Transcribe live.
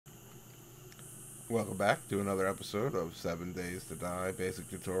Welcome back to another episode of 7 Days to Die Basic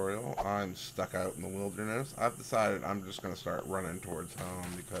Tutorial. I'm stuck out in the wilderness. I've decided I'm just going to start running towards home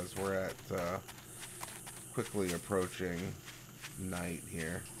because we're at quickly approaching night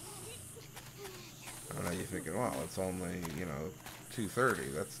here. I know you're thinking, well, it's only,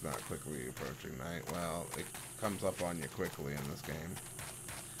 2:30. That's not quickly approaching night. Well, it comes up on you quickly in this game.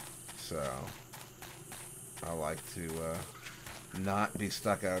 So, I like to not be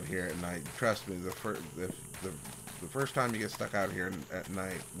stuck out here at night. Trust me, the first time you get stuck out here at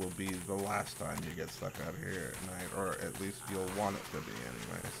night will be the last time you get stuck out here at night, or at least you'll want it to be,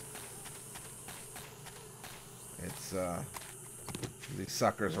 anyways. It's these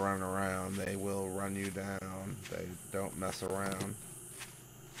suckers running around. They will run you down. They don't mess around.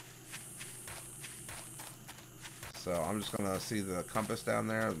 So I'm just gonna see the compass down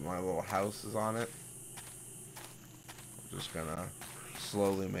there. My little house is on it. Just gonna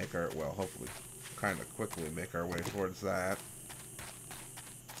slowly make our, well, hopefully kind of quickly make our way towards that,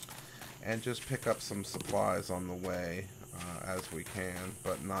 and just pick up some supplies on the way as we can,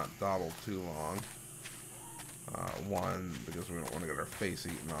 but not dawdle too long. One, because we don't want to get our face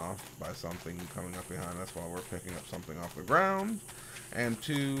eaten off by something coming up behind us while we're picking up something off the ground, and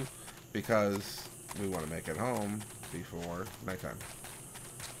two, because we want to make it home before nighttime.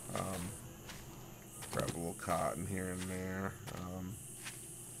 Grab a little cotton here and there.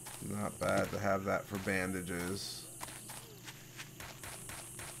 Not bad to have that for bandages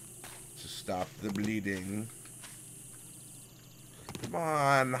to stop the bleeding. Come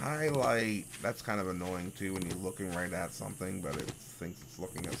on, highlight. That's kind of annoying too when you're looking right at something, but it thinks it's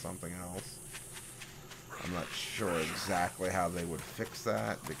looking at something else. I'm not sure exactly how they would fix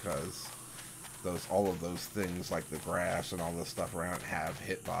that, because all of those things like the grass and all this stuff around have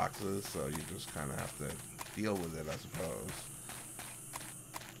hitboxes, so you just kind of have to deal with it, I suppose.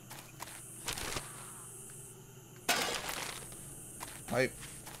 Pipe.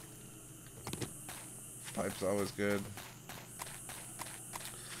 Pipe's always good.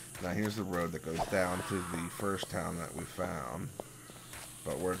 Now here's the road that goes down to the first town that we found,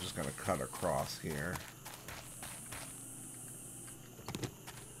 but we're just going to cut across here,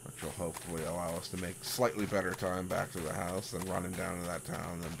 which will hopefully allow us to make slightly better time back to the house than running down to that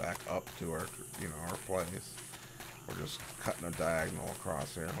town and then back up to our, our place. We're just cutting a diagonal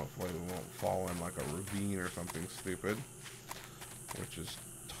across here. Hopefully we won't fall in like a ravine or something stupid, which is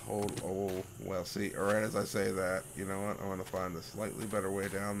total. Oh, well, see, right as I say that, you know what? I want to find a slightly better way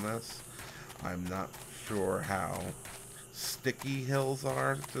down this. I'm not sure how sticky hills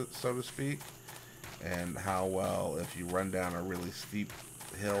are, so to speak, and how well, if you run down a really steep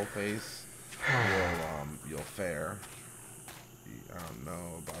hill face, you'll fare. I don't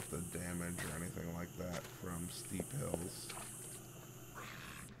know about the damage or anything like that from steep hills.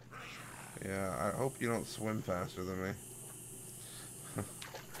 Yeah, I hope you don't swim faster than me.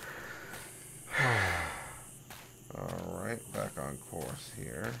 Alright, back on course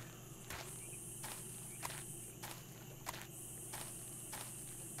here.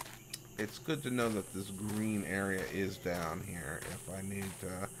 It's good to know that this green area is down here. If I need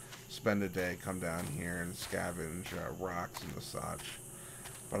to spend a day, come down here and scavenge rocks and the such.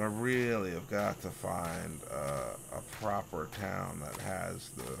 But I really have got to find a proper town that has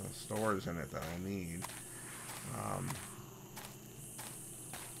the stores in it that I need.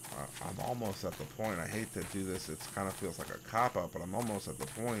 I'm almost at the point, I hate to do this, it kind of feels like a cop-out, but I'm almost at the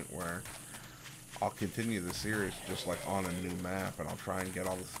point where I'll continue the series just like on a new map, and I'll try and get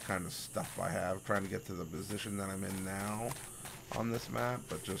all this kind of stuff I have, trying to get to the position that I'm in now on this map,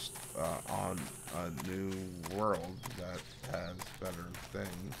 but just on a new world that has better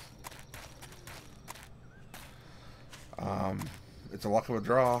things. It's a luck of a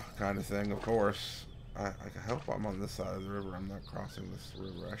draw kind of thing, of course. I hope I'm on this side of the river. I'm not crossing this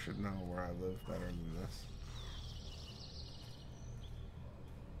river. I should know where I live better than this.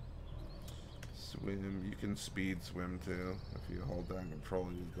 Swim. You can speed swim too. If you hold down control,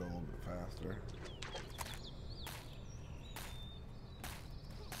 you go a little bit faster.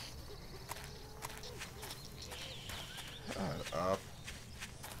 Up.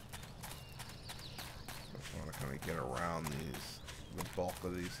 Just want to kind of get around the bulk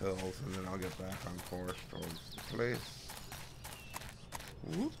of these hills, and then I'll get back on course towards the place.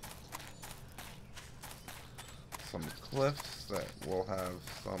 Whoop. Some cliffs that will have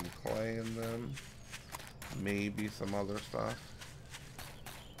some clay in them, maybe some other stuff.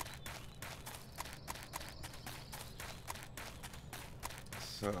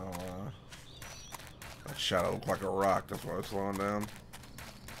 So, that shadow looked like a rock, that's why I was slowing down.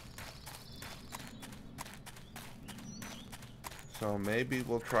 So maybe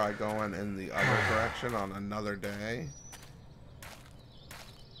we'll try going in the other direction on another day.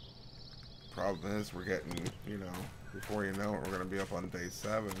 Problem is, we're getting, you know, before you know it, we're going to be up on day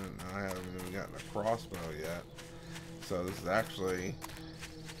 7, and I haven't even gotten a crossbow yet. So this is actually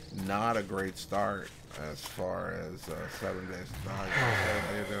not a great start as far as 7 days to die. Hey,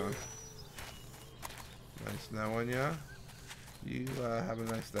 how you doing? Nice knowing ya. You have a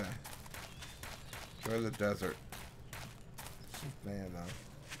nice day. Enjoy the desert. Savannah.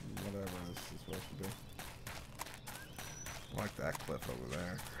 Whatever this is supposed to be. I like that cliff over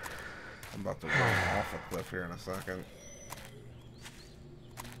there. I'm about to run off a cliff here in a second.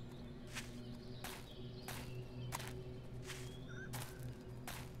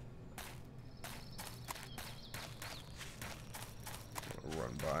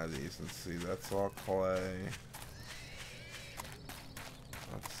 Run by these and see. That's all clay.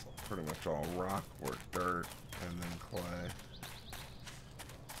 That's pretty much all rock or dirt and then clay.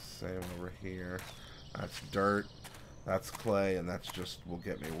 Same over here. That's dirt, that's clay, and that's just will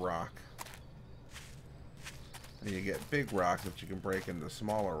get me rock. And you get big rocks that you can break into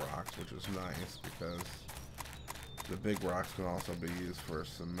smaller rocks, which is nice because the big rocks can also be used for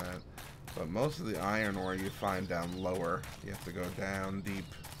cement. But most of the iron ore you find down lower. You have to go down deep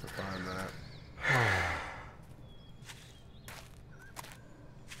to find that.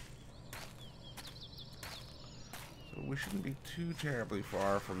 So we shouldn't be too terribly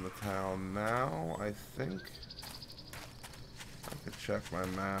far from the town now, I think. I could check my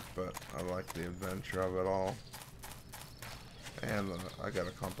map, but I like the adventure of it all. And I got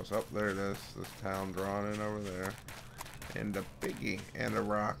a compass. Up there it is. This town drawn in over there. And a biggie. And a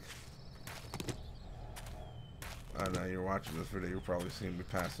rock. I know you're watching this video, you've probably seen me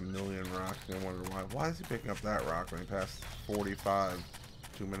pass a million rocks and wonder why is he picking up that rock when he passed 45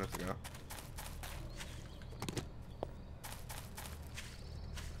 2 minutes ago?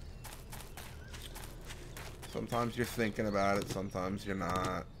 Sometimes you're thinking about it, sometimes you're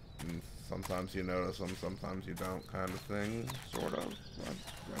not, and sometimes you notice them, sometimes you don't, kind of thing, sort of,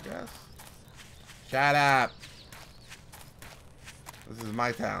 I guess. Shut up! This is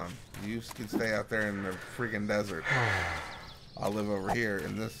my town. You can stay out there in the friggin' desert. I'll live over here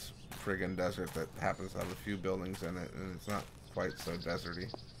in this friggin' desert that happens to have a few buildings in it, and it's not quite so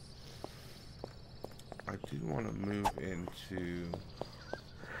deserty. I do want to move into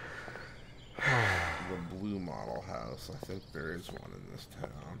the blue model house. I think there is one in this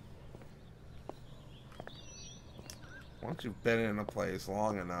town. Once you've been in a place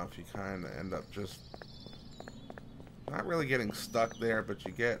long enough, you kind of end up just not really getting stuck there, but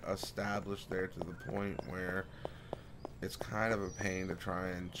you get established there to the point where it's kind of a pain to try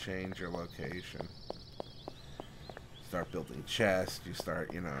and change your location. You start building chests, you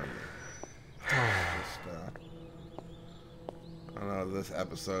start, you know, just, I don't know, this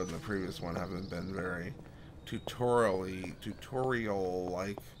episode and the previous one haven't been very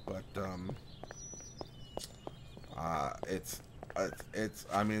tutorial-like, but, it's,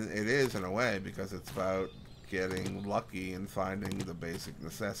 I mean, it is in a way, because it's about getting lucky and finding the basic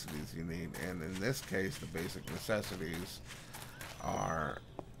necessities you need, and in this case the basic necessities are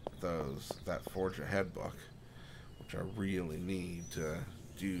that Forge Ahead book, which I really need to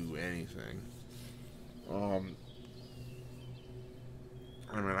do anything. I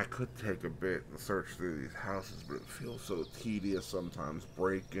mean, I could take a bit and search through these houses, but it feels so tedious sometimes,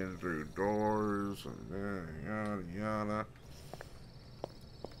 breaking through doors and yada yada.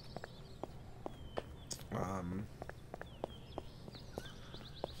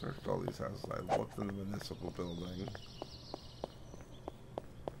 Searched all these houses. I looked in the municipal building.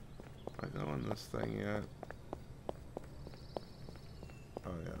 I go in this thing yet?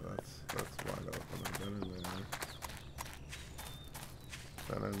 Oh yeah, that's wide open. I've been in there.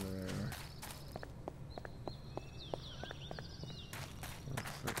 Been in there.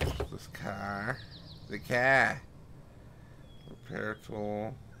 Let's search this car. The car. Repair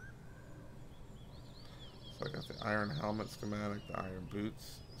tool. So I got the iron helmet schematic, the iron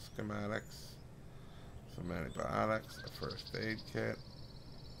boots schematics, some antibiotics, a first aid kit,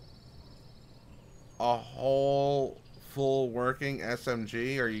 a whole full working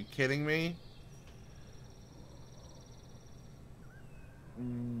SMG. Are you kidding me?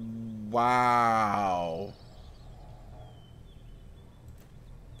 Wow.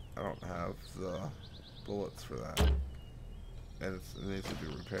 I don't have the bullets for that. And it needs to be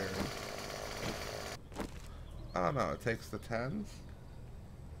repaired. I don't know, it takes the 10s?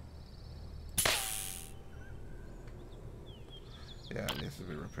 Yeah, it needs to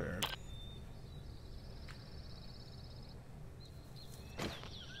be repaired.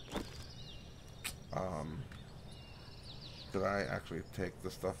 Did I actually take the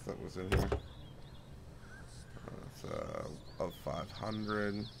stuff that was in here. It's of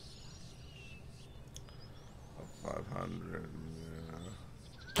 500. Of 500.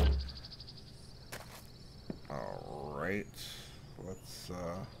 Yeah. Alright. Let's,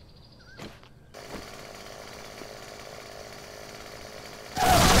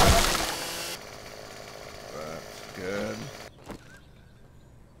 that's good.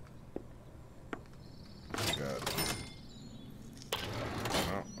 Good.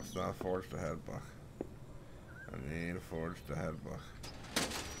 Oh, it's not forged ahead, Buck. I need a forged ahead, Buck.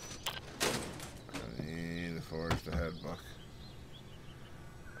 I need a forged ahead, Buck.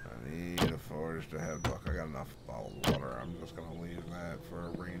 I need a forged ahead, Buck. I got enough bottled water. I'm just gonna leave that for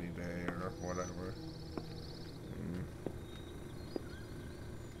a rainy day or whatever.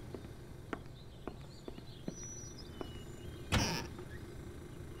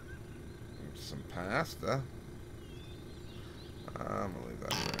 Some pasta. I'm gonna leave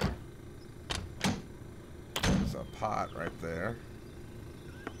that there. There's a pot right there.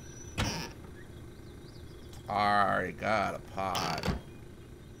 Already got a pot.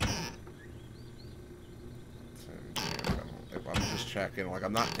 If I'm just checking, like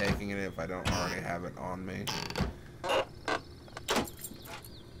I'm not taking it if I don't already have it on me.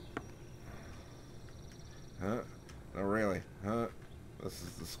 Huh? No, really? Huh? This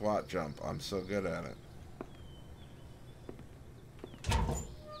is the squat jump. I'm so good at it.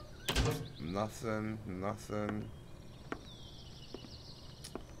 Nothing, nothing.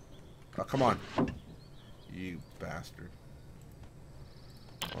 Oh, come on. You bastard.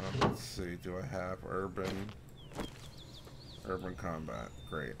 Well, let's see. Do I have urban combat?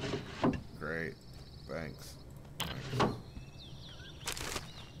 Great. Great. Thanks. Thanks.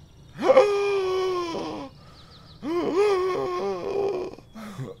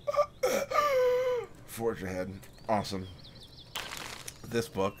 Forge ahead. Awesome. This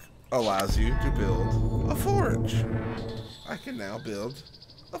book allows you to build a forge. I can now build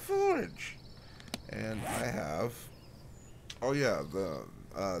a forge. And I have... Oh yeah,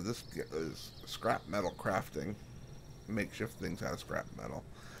 this is scrap metal crafting. Makeshift things out of scrap metal.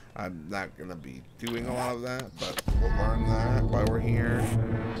 I'm not going to be doing a lot of that, but we'll learn that while we're here.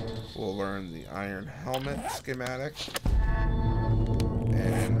 We'll learn the iron helmet schematic.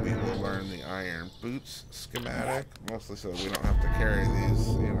 And we will learn the iron boots schematic, mostly so we don't have to carry these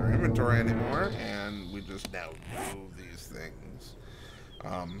in our inventory anymore, and we just now move these things.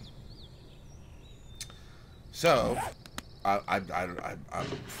 So, I'm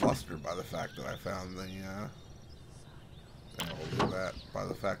flustered by the fact that I found the, we'll do that, by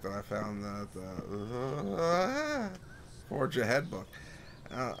the fact that I found the Forge Ahead book.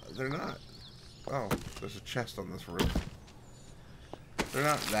 They're not, oh, there's a chest on this roof. They're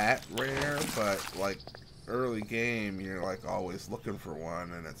not that rare, but like early game, you're like always looking for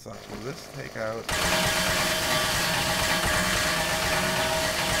one, and it's like, will this take out?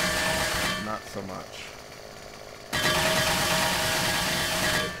 Not so much.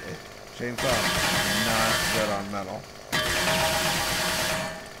 Chainsaw, not good on metal.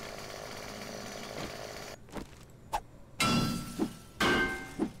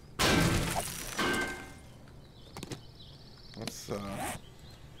 Let's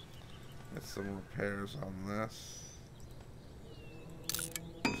get some repairs on this.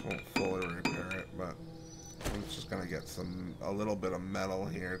 This won't fully repair it, but I'm just gonna get a little bit of metal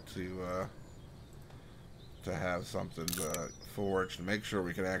here to have something to forge to make sure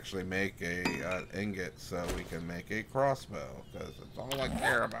we can actually make a ingot, so we can make a crossbow, because it's all I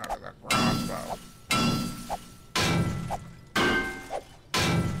care about is a crossbow.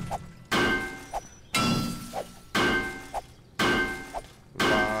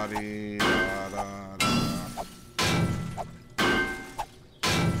 La-dee-da-da-da.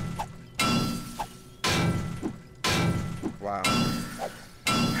 Wow.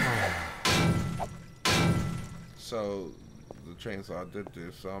 So the chainsaw did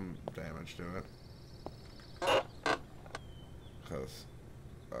do some damage to it. Because,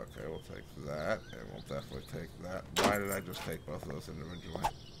 okay, we'll take that, and we'll definitely take that. Why did I just take both of those individually?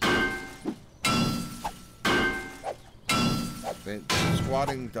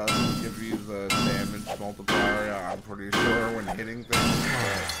 Squatting doesn't give you the damage multiplier, I'm pretty sure, when hitting things,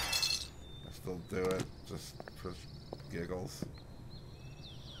 but I still do it, just for giggles.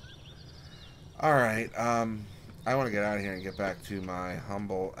 Alright, I want to get out of here and get back to my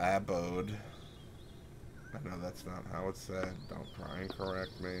humble abode. I know that's not how it's said. Don't try and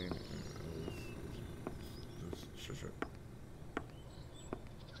correct me. Just shush it.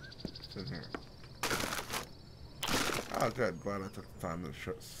 It's in here. Oh, good. Glad I took the time to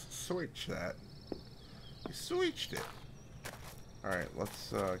switch that. You switched it. Alright,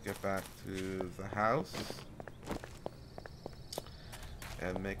 let's get back to the house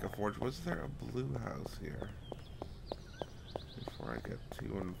and make a forge. Was there a blue house here? Before I get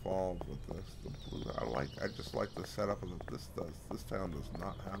too involved with this, the blue. I just like the setup of this town does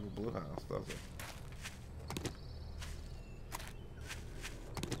not have a blue house, does it?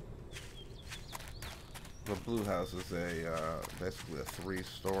 The blue house is basically a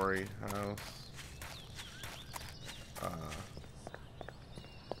 3-story house.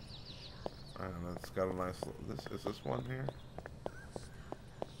 I don't know, it's got a nice. Is this one here?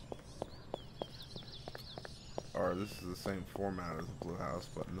 Or this is the same format as a blue house,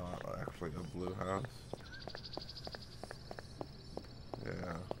 but not actually a blue house.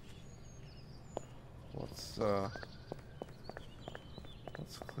 Yeah. Let's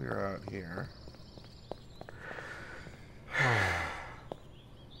clear out here.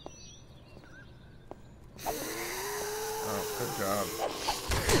 Oh, good job.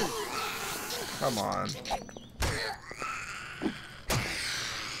 Come on.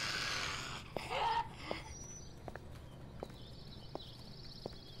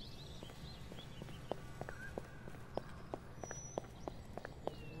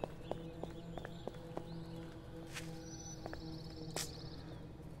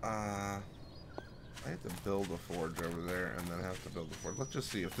 I have to build a forge over there and then have to build a forge. Let's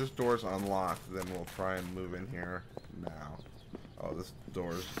just see. If this door's unlocked, then we'll try and move in here now. Oh, this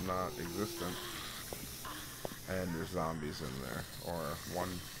door's not existent. And there's zombies in there. Or one.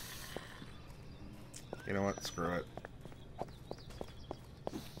 You know what? Screw it.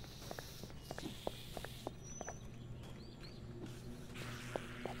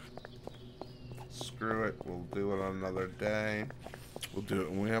 Screw it. We'll do it on another day. We'll do it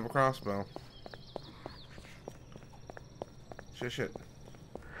when we have a crossbow. Shit.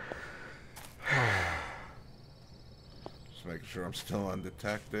 Just making sure I'm still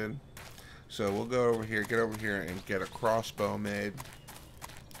undetected. So we'll go over here, get over here, and get a crossbow made.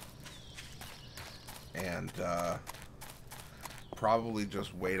 And probably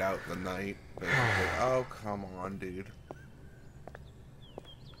just wait out the night. Basically. Oh, come on, dude.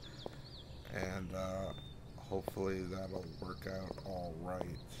 And hopefully that'll work out all right.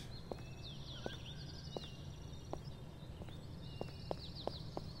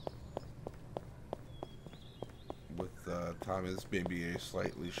 Time is maybe a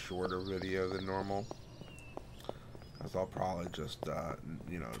slightly shorter video than normal, as I'll probably just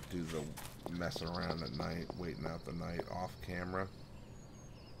you know, do the messing around at night, waiting out the night off camera.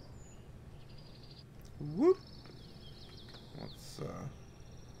 Whoop. Let's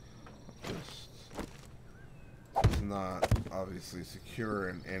just, it's not obviously secure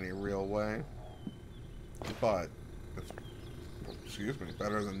in any real way, but it's, excuse me,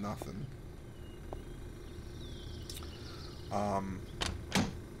 better than nothing. I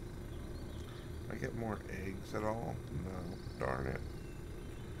get more eggs at all? No. Darn it.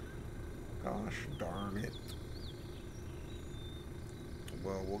 Gosh darn it.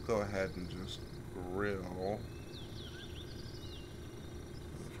 Well, we'll go ahead and just grill.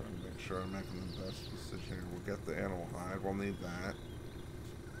 I'm trying to make sure I'm making the best decision here. We'll get the animal hide. We'll need that.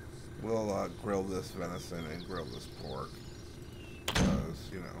 We'll grill this venison and grill this pork. Because,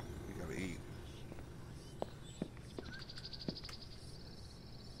 you know, we gotta eat.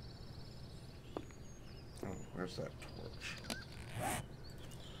 Where's that torch?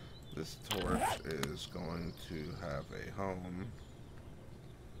 This torch is going to have a home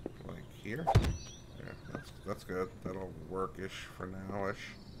like here. Yeah, that's good. That'll work-ish for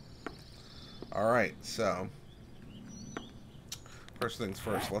now-ish. Alright, so first things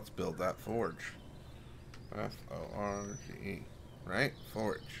first, let's build that forge. F-O-R-G-E. Right?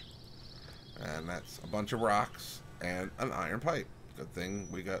 Forge. And that's a bunch of rocks and an iron pipe. Good thing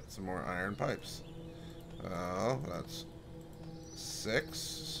we got some more iron pipes. That's 6,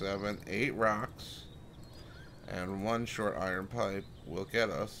 7, 8 rocks and 1 short iron pipe will get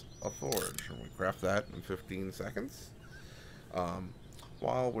us a forge, and we craft that in 15 seconds.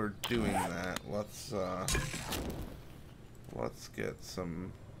 While we're doing that, let's get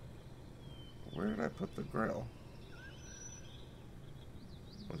some. Where did I put the grill?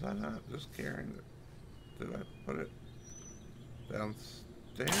 Was I not just carrying it? Did I put it downstairs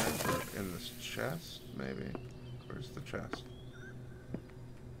or in this chest? Maybe. Where's the chest?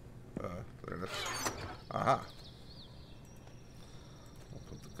 There it is. Aha! I'll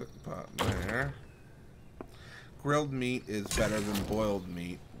put the cooking pot in there. Grilled meat is better than boiled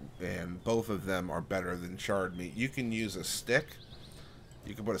meat, and both of them are better than charred meat. You can use a stick.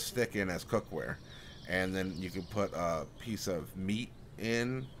 You can put a stick in as cookware, and then you can put a piece of meat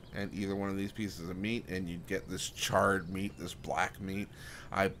in and either one of these pieces of meat, and you'd get this charred meat, this black meat.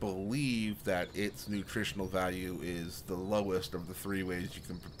 I believe that its nutritional value is the lowest of the three ways you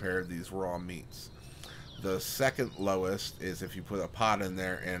can prepare these raw meats. The second lowest is if you put a pot in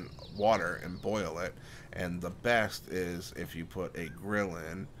there and water and boil it, and the best is if you put a grill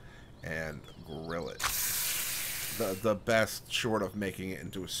in and grill it. The best, short of making it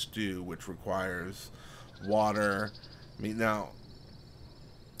into a stew, which requires water, meat. Now,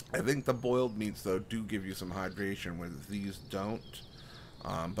 I think the boiled meats, though, do give you some hydration, where these don't.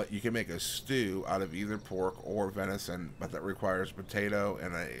 But you can make a stew out of either pork or venison, but that requires potato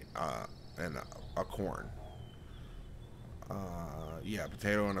and a corn. Yeah,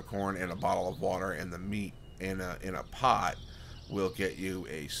 potato and a corn and a bottle of water, and the meat in a pot will get you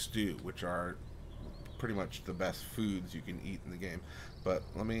a stew, which are pretty much the best foods you can eat in the game. But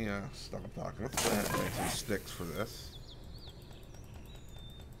let me stop talking. Let's go ahead and make some sticks for this.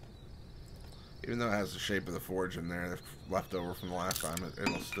 Even though it has the shape of the forge in there, left over from the last time,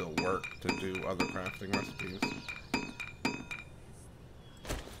 it'll still work to do other crafting recipes.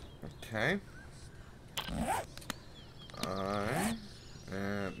 Okay.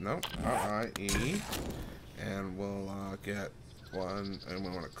 Nope, not I-E. And we'll get one, and we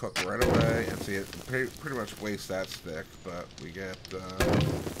want to cook right away. And see, it pretty much wastes that stick, but we get,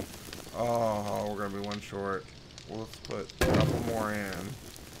 oh, we're going to be one short. Well, let's put a couple more in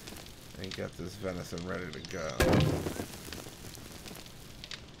and get this venison ready to go.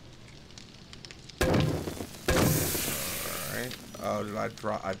 Alright. Oh, did I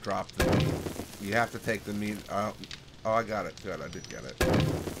dropped the meat. You have to take the meat out. Oh, I got it. Good, I did get it.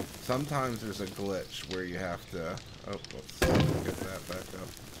 Sometimes there's a glitch where you have to... Oh, let's get that back up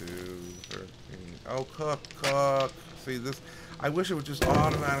to 13. Oh, cook. See, this... I wish it would just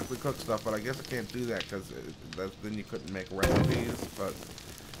automatically cook stuff, but I guess I can't do that because then you couldn't make recipes, but...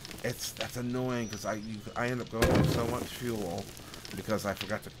 That's annoying because I end up going through so much fuel because I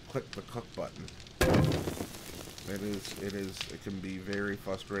forgot to click the cook button. It can be very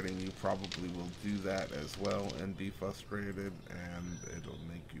frustrating. You probably will do that as well and be frustrated, and it'll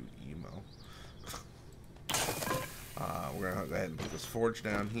make you emo. We're gonna go ahead and put this forge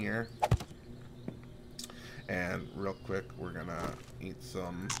down here, and real quick we're gonna eat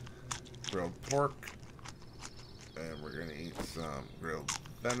some grilled pork, and we're gonna eat some grilled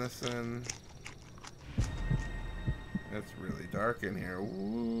venison. It's really dark in here.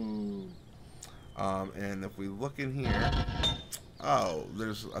 Ooh. And if we look in here, oh,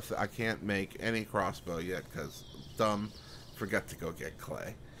 I can't make any crossbow yet because forgot to go get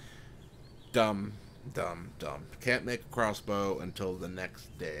clay. Dumb. Can't make a crossbow until the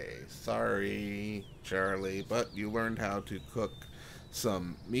next day. Sorry, Charlie, but you learned how to cook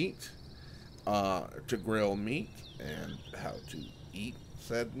some meat, to grill meat, and how to eat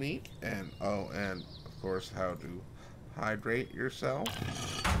said meat, and and of course how to hydrate yourself.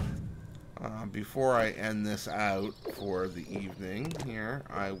 Before I end this out for the evening here,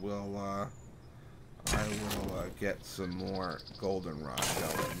 I will get some more goldenrod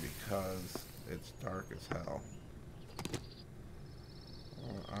going because it's dark as hell.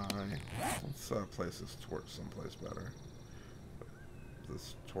 Let's place this torch someplace better.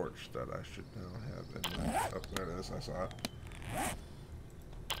 This torch that I should now have in there. Oh, there it is. I saw it.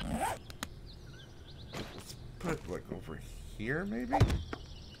 Let's put it like over here, maybe?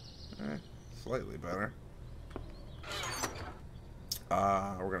 Slightly better.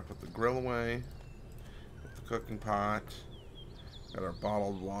 We're gonna put the grill away. Put the cooking pot. Got our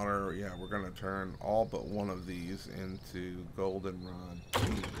bottled water. Yeah, we're gonna turn all but one of these into goldenrod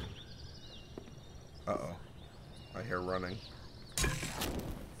tea. Uh-oh. I hear running.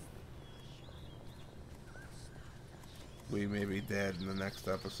 We may be dead in the next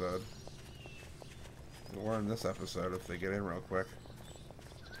episode. Or in this episode if they get in real quick.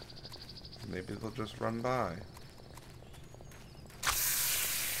 Maybe they'll just run by.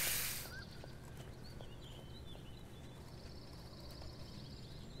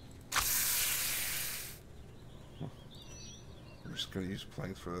 I'm just gonna use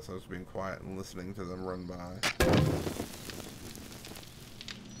planks for this. I was being quiet and listening to them run by.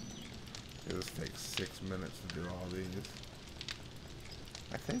 Okay, this takes 6 minutes to do all these.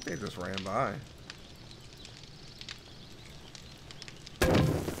 I think they just ran by.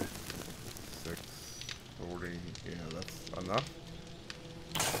 640, yeah, that's enough.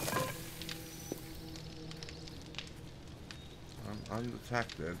 I'm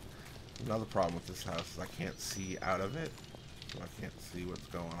undetected. Another problem with this house is I can't see out of it. So I can't see what's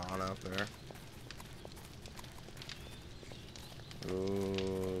going on out there.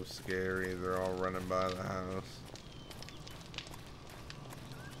 Oh, scary. They're all running by the house.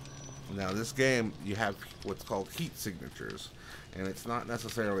 Now, this game, you have what's called heat signatures, and it's not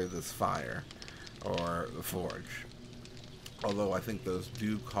necessarily this fire or the forge. Although I think those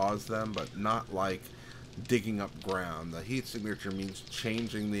do cause them, but not like digging up ground. The heat signature means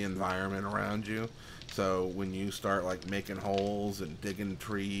changing the environment around you. So when you start like making holes and digging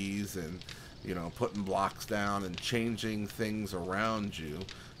trees and putting blocks down and changing things around you,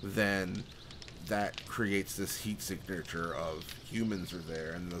 then that creates this heat signature of humans are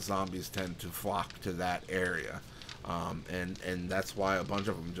there, and the zombies tend to flock to that area. And that's why a bunch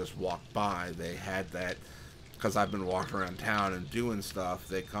of them just walked by. They had that because I've been walking around town and doing stuff.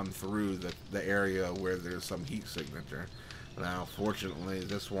 They come through the area where there's some heat signature. Now, fortunately,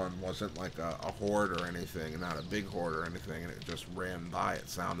 this one wasn't like a horde or anything, not a big horde or anything, and it just ran by, it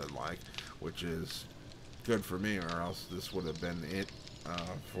sounded like, which is good for me, or else this would have been it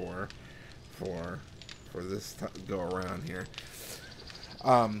for this go around here.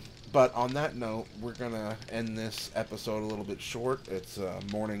 But on that note, we're going to end this episode a little bit short. It's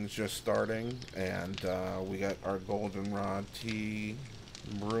morning's just starting, and we got our goldenrod tea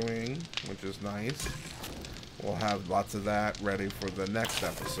brewing, which is nice. We'll have lots of that ready for the next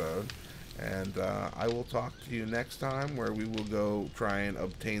episode. And I will talk to you next time, where we will go try and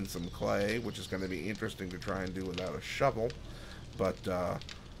obtain some clay, which is going to be interesting to try and do without a shovel. But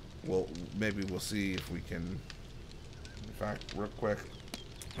maybe we'll see if we can. In fact, real quick,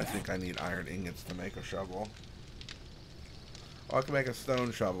 I think I need iron ingots to make a shovel. Oh, I can make a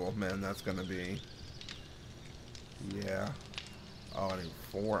stone shovel. Man, that's going to be... Yeah. Oh, I need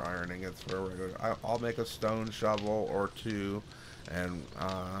 4 iron ingots for a regular... I'll make a stone shovel or 2, and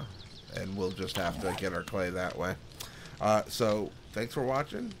we'll just have to get our clay that way. So, thanks for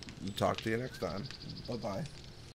watching. Talk to you next time. Bye-bye.